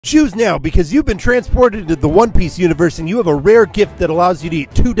Choose now, because you've been transported into the One Piece universe and you have a rare gift that allows you to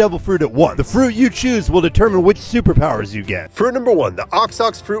eat 2 devil fruit at once. The fruit you choose will determine which superpowers you get. Fruit number 1, the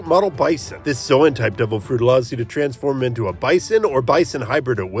Ox Fruit Model Bison. This Zoan type devil fruit allows you to transform into a bison or bison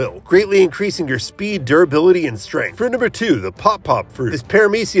hybrid at will, greatly increasing your speed, durability, and strength. Fruit number 2, the Pop fruit. This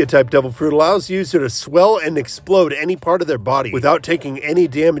Paramecia type devil fruit allows the user to swell and explode any part of their body without taking any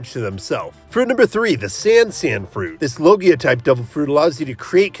damage to themselves. Fruit number 3, the Sand fruit. This Logia type devil fruit allows you to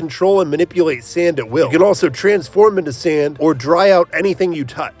create, control, and manipulate sand at will. You can also transform into sand or dry out anything you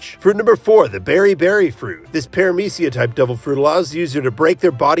touch. Fruit number 4, the Berry fruit. This Paramecia type devil fruit allows the user to break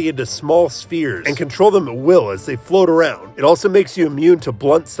their body into small spheres and control them at will as they float around. It also makes you immune to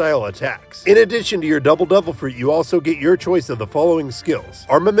blunt style attacks. In addition to your double devil fruit, you also get your choice of the following skills: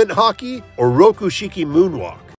 Armament Haki or Rokushiki Moonwalk.